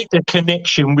would keep the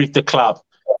connection with the club.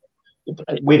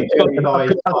 I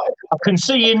can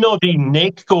see you nodding,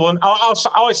 Nick. Go on.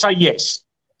 I say yes.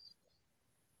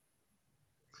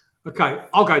 Okay,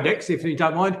 I'll go next if you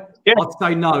don't mind. Yeah. I'd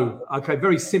say no. Okay,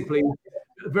 very simply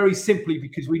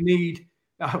because we need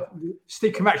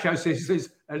Steve Camacho says,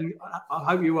 and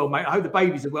I hope you're well, mate. I hope the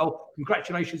babies are well.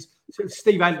 Congratulations. So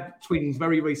Steve had twins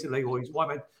very recently, or his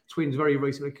wife had twins very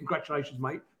recently. Congratulations,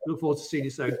 mate. Look forward to seeing you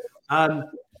soon.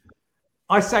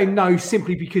 I say no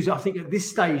simply because I think at this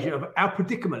stage of our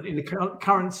predicament in the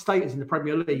current status in the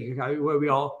Premier League, where we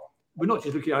are, we're not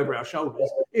just looking over our shoulders.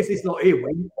 If it's not here,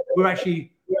 we're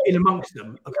actually in amongst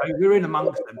them. Okay, we're in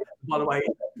amongst them. By the way,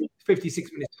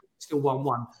 56 minutes, still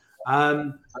 1-1.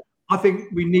 I think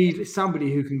we need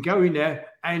somebody who can go in there,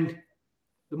 and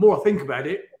the more I think about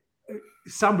it,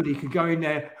 somebody can go in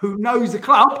there who knows the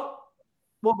club.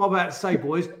 What am I about to say,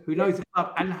 boys? Who knows the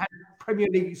club and has Premier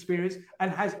League experience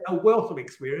and has a wealth of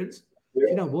experience.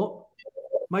 You know what?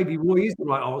 Maybe Roy is the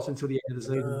right answer until the end of the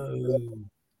season.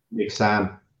 Nick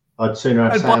Sam. I'd sooner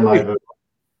have Sam over.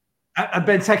 And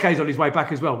Benteke's on his way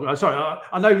back as well. Sorry,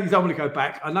 I know we don't want to go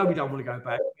back. I know we don't want to go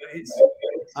back. It's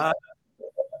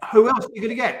who else are you going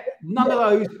to get? None of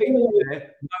those people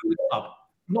there know the club.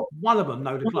 Not one of them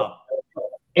know the club.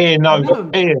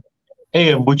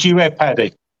 Ian, would you have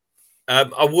Paddy?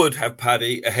 I would have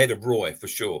Paddy ahead of Roy for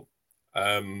sure.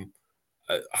 100%.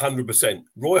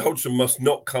 Roy Hodgson must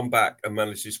not come back and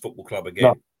manage his football club again.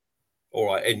 No.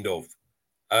 All right, end of.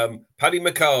 Paddy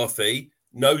McCarthy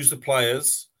knows the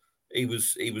players. He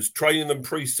was training them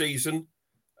pre-season.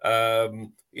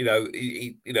 If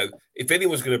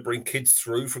anyone's going to bring kids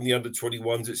through from the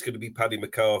under-21s, it's going to be Paddy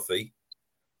McCarthy.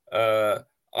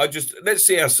 Let's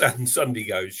see how Sunday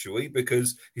goes, shall we?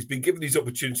 Because he's been given his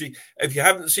opportunity. If you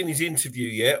haven't seen his interview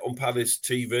yet on Palace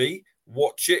TV,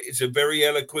 watch it. It's a very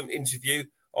eloquent interview.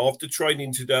 After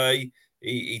training today,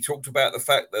 he talked about the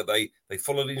fact that they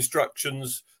followed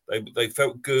instructions, they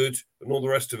felt good, and all the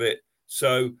rest of it.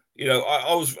 So,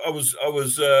 I was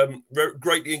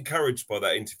greatly encouraged by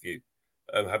that interview,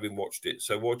 having watched it.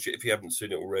 So watch it if you haven't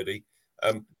seen it already.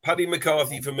 Paddy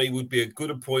McCarthy for me would be a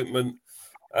good appointment.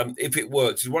 If it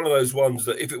works, it's one of those ones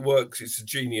that if it works, it's a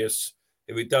genius.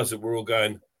 If it doesn't, we're all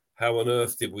going, how on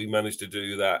earth did we manage to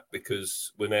do that?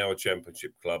 Because we're now a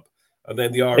championship club. And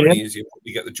then the irony is you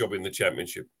get the job in the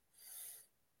championship.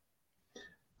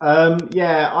 I'm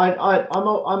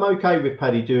okay with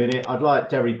Paddy doing it. I'd like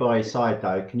Derry by his side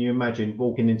though. Can you imagine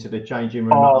walking into the changing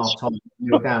room at half time,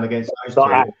 you're down against those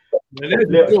two?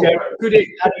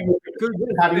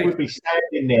 Paddy would be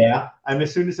standing there, and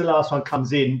as soon as the last one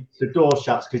comes in, the door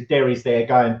shuts because Derry's there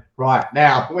going, right,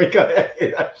 now we got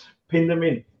to pin them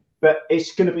in. But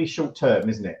it's going to be short term,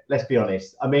 isn't it? Let's be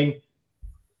honest. I mean,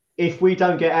 if we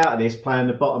don't get out of this playing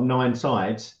the bottom 9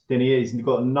 sides, then he's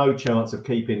got no chance of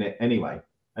keeping it anyway.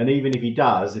 And even if he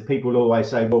does, people will always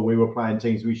say, well, we were playing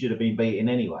teams we should have been beating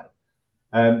anyway.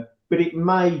 But it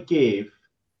may give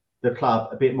the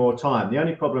club a bit more time. The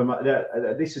only problem,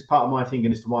 this is part of my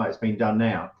thinking as to why it's been done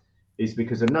now, is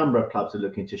because a number of clubs are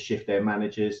looking to shift their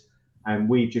managers, and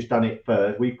we've just done it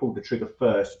first. We pulled the trigger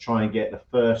first to try and get the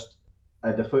foot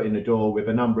in the door with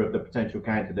a number of the potential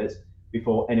candidates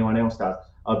before anyone else does.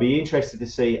 I'll be interested to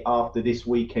see after this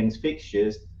weekend's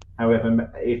fixtures,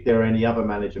 however, if there are any other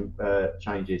management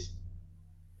changes.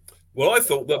 Well, I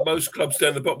thought that most clubs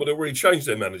down the bottom had already changed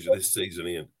their manager this season,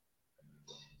 Ian.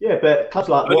 Yeah, but clubs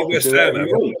like West Ham, I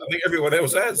think everyone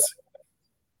else has.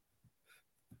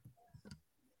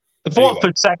 If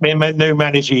Watford sacked me a new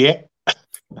manager yet.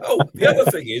 Oh, the other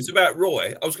thing is about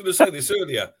Roy. I was going to say this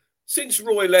earlier. Since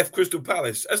Roy left Crystal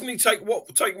Palace, hasn't he taken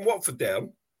Watford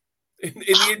down in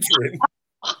the interim?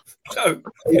 So,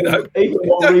 even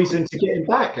more reason to get him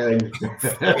back.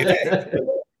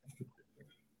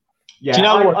 Yeah. Do you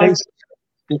know what?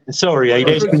 Sorry,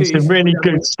 there's been some really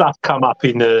good stuff come up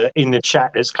in the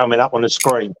chat that's coming up on the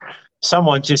screen.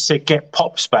 Someone just said, get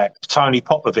Pops back, Tony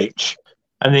Popovich.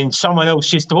 And then someone else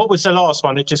what was the last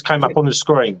one that just came up on the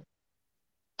screen?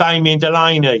 Damien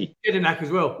Delaney. Jedinak as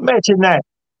well. Imagine that.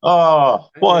 Oh,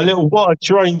 what a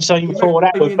dream team for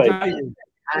that would be.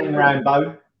 And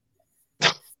Rambo.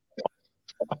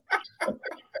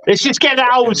 Let's just get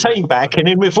that whole team back, and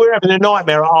then if we're having a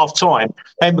nightmare at half time,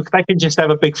 then they can just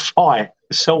have a big fight,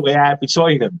 sort it out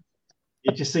between them.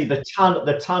 You just see the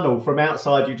tunnel from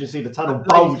outside. You just see the tunnel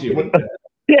bulging.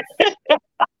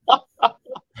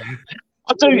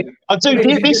 I do.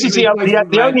 This is the only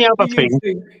other thing.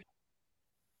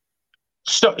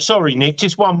 Sorry, Nick.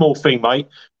 Just one more thing, mate.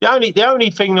 The only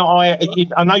thing that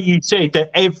I know you said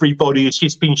that everybody has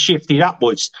just been shifted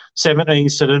upwards,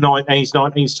 17s to the 19s,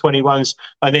 19s, 21s,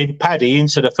 and then Paddy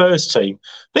into the first team.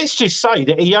 Let's just say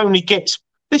that he only gets.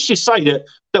 Let's just say that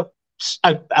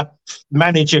a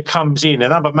manager comes in,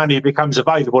 another manager becomes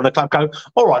available, and the club go,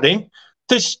 all right then,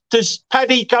 does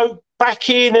Paddy go back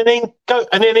in and then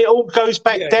it all goes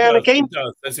back down again? It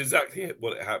does. That's exactly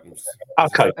what it happens.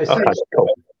 Okay, cool.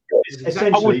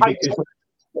 Essentially,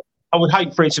 I would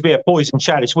hate for it to be a poison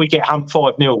chalice. We get humped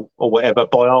 5-0 or whatever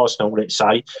by Arsenal, let's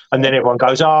say, and then everyone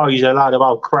goes, "Oh, he's a load of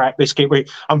old crap. Let's get rid."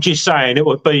 I'm just saying it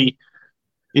would be,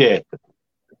 yeah.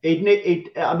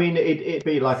 It'd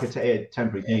be like a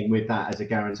temporary thing with that as a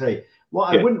guarantee.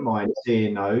 What I wouldn't mind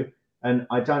seeing, though, and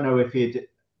I don't know if he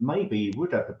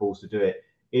would have the balls to do it,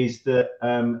 is that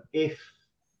if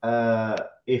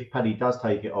Paddy does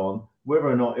take it on, whether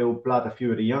or not he'll blood a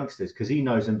few of the youngsters, because he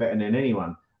knows them better than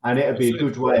anyone. And it'd be a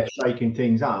good way of shaking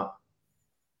things up.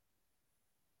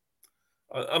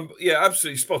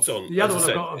 Absolutely spot on. The other As I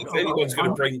said, if anyone's going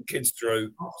to bring kids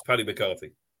through, it's Paddy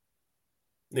McCarthy.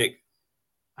 Nick.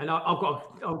 And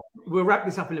we'll wrap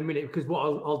this up in a minute, because what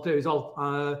I'll do is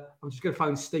I'm just going to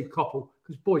phone Steve Coppell,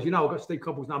 because boys, I've got Steve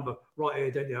Coppell's number right here,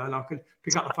 don't you? And I can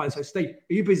pick up the phone and say, Steve,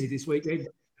 are you busy this weekend?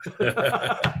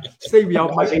 Steve,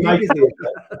 are you busy?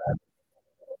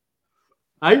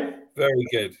 Hey? Very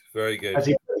good, very good. As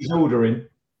he's ordering.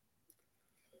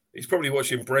 He's probably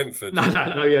watching Brentford. No,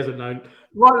 he hasn't known.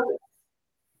 Right.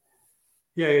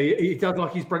 Yeah, he does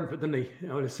like his Brentford, doesn't he?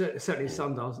 Certainly his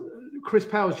son does. Chris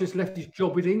Powell's just left his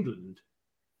job with England.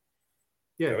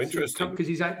 Yeah, interesting. Because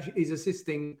he's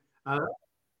assisting.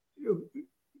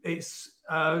 He's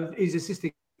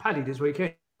assisting Paddy this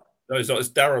weekend. No, it's not. It's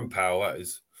Darren Powell. That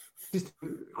is.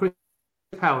 Chris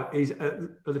Powell is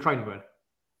at the training ground.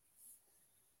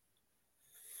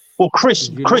 Well, Chris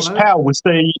Powell was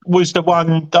the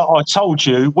one that I told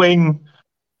you when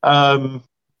our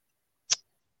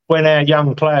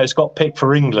young players got picked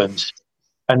for England,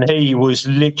 and he was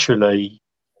literally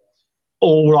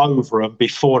all over them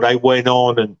before they went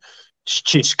on, and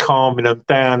just calming them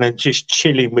down and just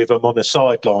chilling with them on the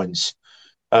sidelines.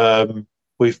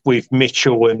 With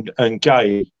Mitchell and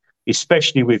Gay,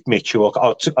 especially with Mitchell.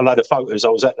 I took a load of photos. I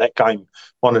was at that game,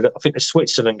 I think the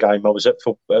Switzerland game I was at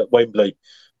Wembley.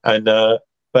 And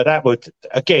but that would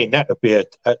be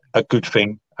a good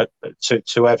thing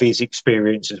to have his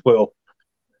experience as well.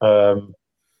 Who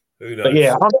knows? But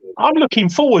yeah, I'm looking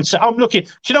forward to. Do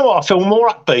you know what? I feel more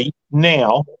upbeat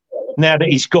now that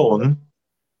he's gone,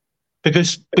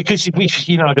 because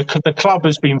the club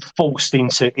has been forced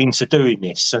into doing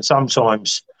this, and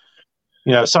sometimes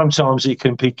it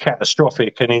can be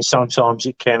catastrophic, and then sometimes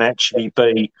it can actually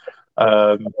be.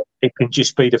 It can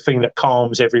just be the thing that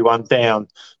calms everyone down,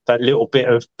 that little bit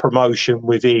of promotion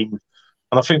within.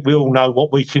 And I think we all know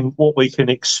what we can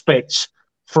expect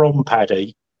from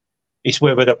Paddy is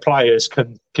whether the players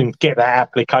can get that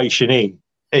application in.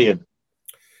 Ian.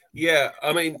 Yeah,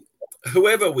 I mean,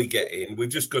 whoever we get in, we've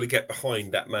just got to get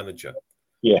behind that manager.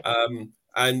 Yeah.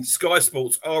 And Sky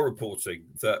Sports are reporting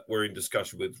that we're in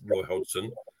discussion with Roy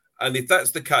Hodgson. And if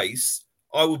that's the case,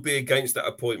 I would be against that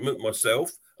appointment myself.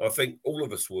 I think all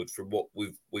of us would, from what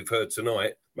we've heard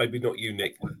tonight. Maybe not you,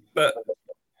 Nick, but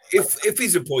if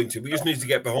he's appointed, we just need to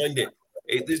get behind it.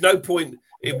 There's no point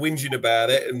in whinging about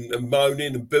it and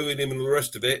moaning and booing him and all the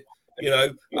rest of it.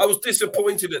 I was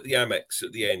disappointed at the Amex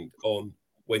at the end on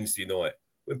Wednesday night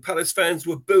when Palace fans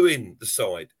were booing the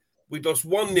side. We lost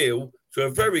 1-0 to a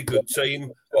very good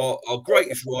team, our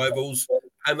greatest rivals,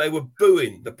 and they were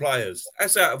booing the players.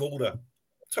 That's out of order.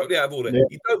 Totally out of order. Yeah.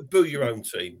 You don't boo your own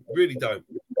team. You really don't.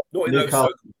 Not in those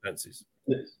circumstances.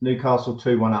 Newcastle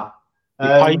 2-1 up. You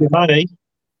paid your money.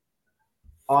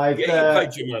 You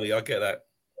paid your money. I get that.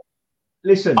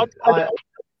 Listen,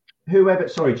 whoever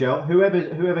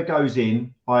goes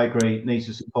in, I agree, needs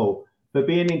to support. But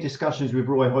being in discussions with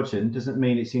Roy Hodgson doesn't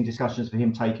mean it's in discussions for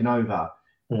him taking over.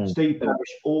 Steve Parish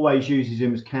always uses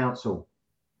him as counsel,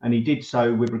 and he did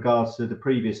so with regards to the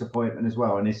previous appointment as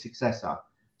well and his successor.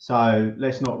 So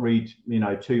let's not read,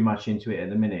 too much into it at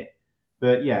the minute.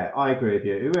 But yeah, I agree with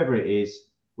you. Whoever it is,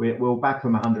 we'll back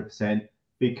them 100%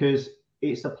 because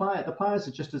it's the player. The players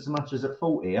are just as much as at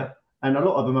fault here, and a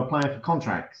lot of them are playing for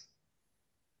contracts.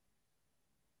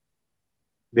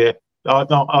 Yeah,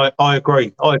 I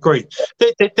agree.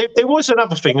 There was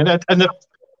another thing, and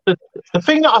the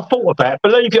thing that I thought about,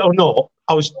 believe it or not,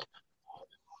 as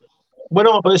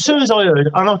soon as I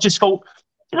heard, and I just thought.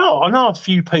 I know a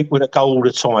few people that go all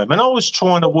the time, and I was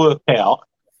trying to work out,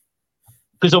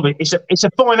 because it's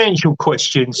a financial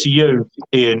question to you,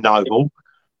 Ian Noble,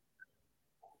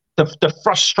 the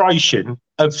frustration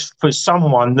for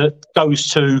someone that goes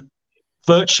to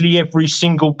virtually every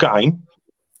single game.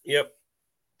 Yep.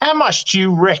 how much do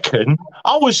you reckon?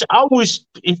 I was.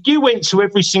 If you went to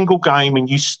every single game and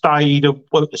you stayed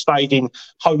in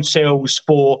hotels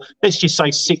for, let's just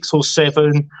say 6 or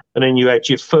 7, and then you had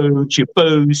your food, your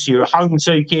booze, your home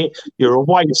ticket, your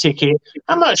away ticket.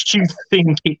 How much do you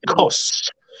think it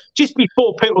costs? Just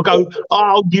before people go,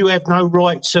 oh, you have no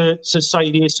right to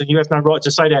say this and you have no right to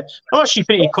say that. How much do you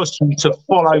think it costs you to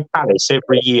follow Palace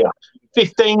every year?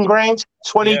 15 grand?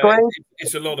 20 grand?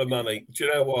 It's a lot of money. Do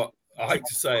you know what? I hate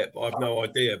to say it, but I've no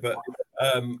idea. But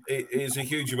it is a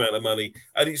huge amount of money.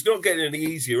 And it's not getting any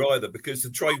easier either because the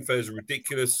train fares are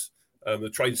ridiculous. The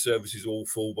train service is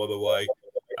awful, by the way.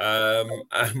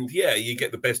 And, yeah, you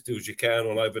get the best deals you can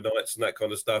on overnights and that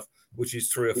kind of stuff, which is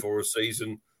 3 or 4 a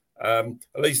season. At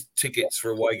least tickets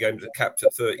for away games are capped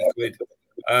at 30 quid.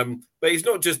 But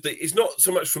it's not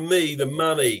so much for me, the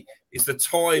money, it's the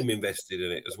time invested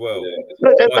in it as well.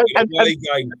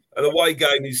 An away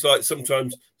game is like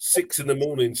sometimes 6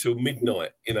 a.m. till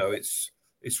midnight. You know, it's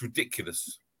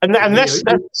ridiculous. And that's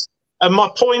my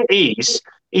point is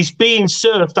being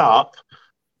served up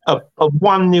a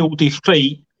 1-0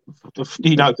 defeat.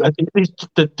 You know,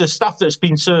 the stuff that's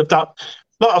been served up.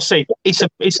 Like I said, it's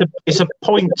a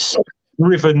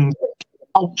points-driven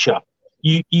culture.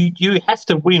 You have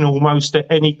to win almost at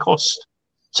any cost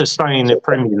to stay in the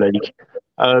Premier League.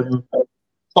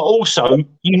 But also,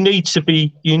 you need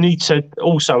to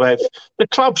also have, the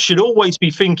club should always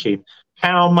be thinking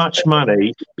how much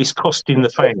money is costing the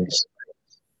fans.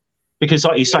 Because,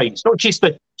 like you say, it's not just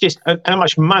how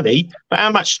much money, but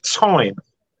how much time.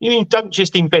 You don't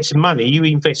just invest money; you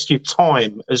invest your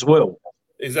time as well.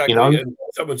 Exactly. You know? And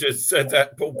someone just said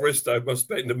that Paul Bristow must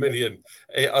spend $1 million.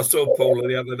 I saw Paul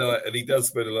the other night, and he does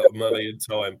spend a lot of money and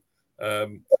time.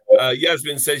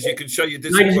 Yasmin says you can show your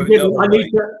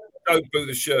disappointment. Don't boo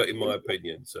the shirt, in my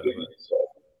opinion. So,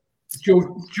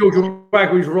 George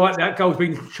Bagwell's right. That goal's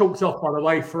been chalked off, by the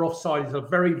way, for offside. It's a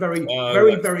very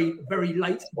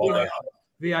late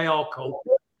VAR call.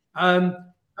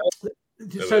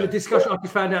 So the discussion, I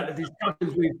just found out that the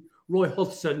discussions with Roy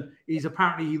Hodgson is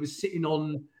apparently he was sitting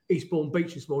on Eastbourne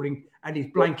Beach this morning and his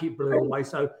blanket blew away.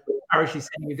 So Parish is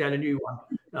sending him down a new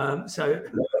one. So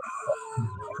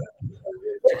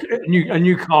a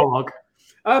new car rug.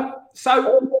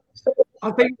 So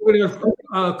I think we're going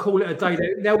to call it a day.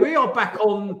 Now we are back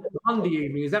on Monday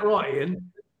evening. Is that right,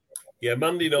 Ian? Yeah,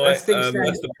 Monday night. That's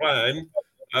the plan.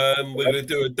 We're going to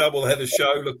do a double header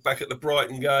show. Look back at the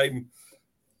Brighton game.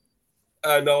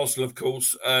 And Arsenal, of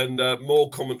course, and more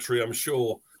commentary, I'm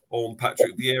sure, on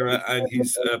Patrick Vieira and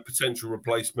his potential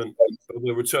replacement. But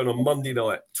we'll return on Monday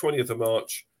night, 20th of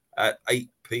March at 8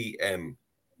 p.m.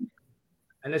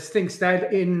 And as things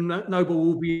stand, Noble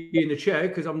will be in the chair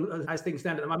because as things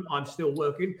stand at the moment, I'm still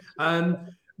working.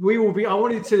 We will be. I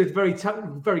wanted to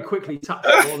very quickly touch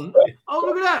on. Oh,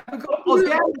 look at that! We've got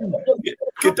Ozzy.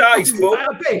 Good day, Sport.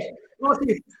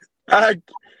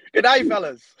 Good day,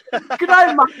 fellas. Good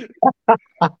day, mate.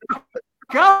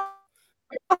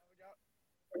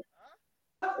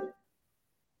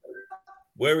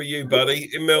 Where are you, buddy?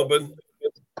 In Melbourne?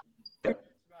 Right,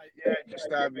 yeah, just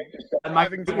driving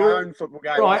to my own football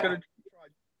game. Right. I was going to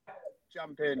try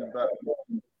jump in, but...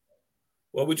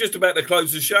 Well, we're just about to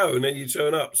close the show and then you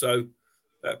turn up, so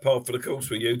that part for the course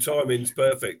for you. Timing's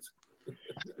perfect.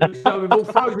 So we've all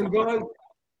frozen, guys.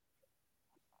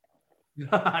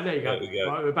 There you go.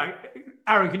 Right, we're back.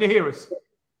 Aaron, can you hear us?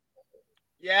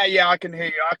 Yeah, I can hear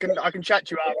you. I can chat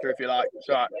to you after if you like. It's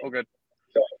all right, all good.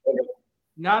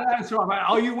 No, that's all right, mate.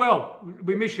 Are you well?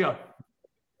 We miss you.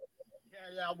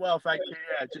 Yeah, I'm well, thank you.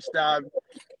 Yeah,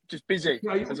 just busy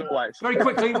as always. Very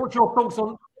quickly, what's your thoughts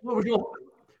on what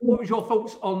was your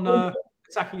thoughts on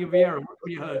sacking of Vieira? What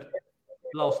you heard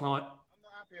last night? I'm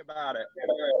not happy about it. I'm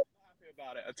not happy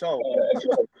about it at all.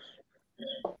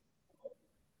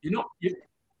 You're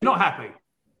not happy.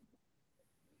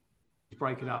 He's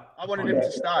breaking up. I wanted him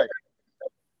to stay.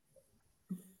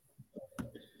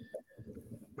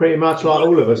 Pretty much like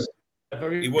all of us.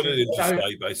 He wanted him to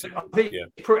stay, basically. I think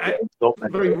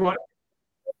very right.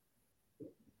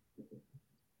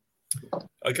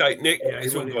 Okay, Nick,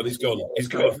 he's all gone. He's gone. He's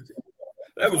gone.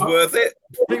 That was worth it.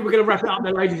 I think we're going to wrap it up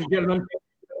there, ladies and gentlemen.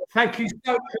 Thank you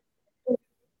so much.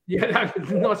 Yeah, that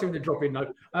was nice of him to drop in,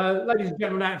 though. Ladies and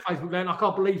gentlemen, out on Facebook land, I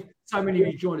can't believe so many of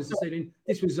you joined us this evening.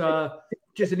 This was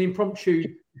just an impromptu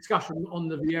discussion on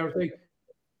the Vieira thing.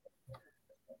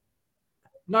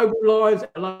 No lines,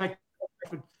 like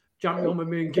for jumping on with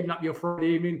me and giving up your Friday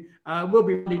evening. We'll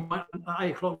be running at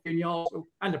 8 o'clock in the Arsenal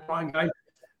and the Brighton game.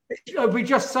 It would be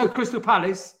just so Crystal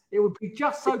Palace. It would be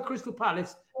just so Crystal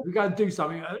Palace if we go and do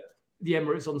something at the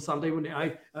Emirates on Sunday, wouldn't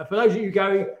it? For those of you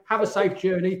going, have a safe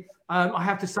journey. I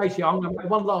have to say to you, I'm going to make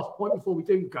one last point before we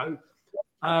do go.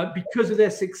 Because of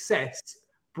their success,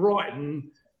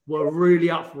 Brighton were really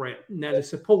up for it. Now, the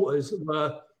supporters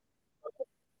were...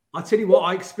 I tell you what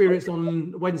I experienced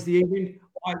on Wednesday evening.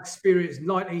 I experienced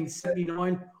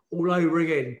 1979 all over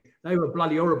again. They were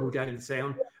bloody horrible down in the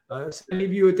town. So any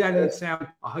of you are down in the town,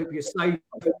 I hope you're safe.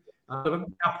 Our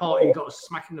party got a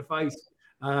smack in the face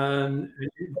and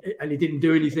he didn't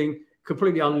do anything.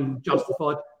 Completely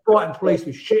unjustified. Brighton police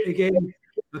was shit again,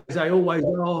 as they always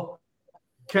are.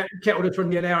 Kettled us from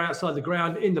the air outside the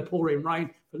ground in the pouring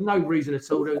rain for no reason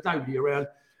at all. There was nobody around.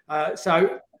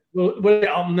 So we'll let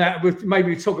on that.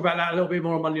 Maybe we'll talk about that a little bit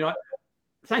more on Monday night.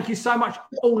 Thank you so much,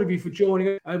 all of you, for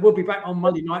joining us. We'll be back on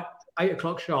Monday night, 8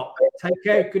 o'clock sharp. Take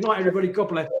care. Good night, everybody. God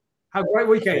bless. Have a great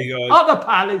weekend. Hey, guys. Up the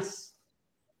Palace.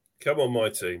 Come on, my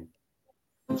team.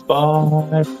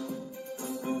 Bye.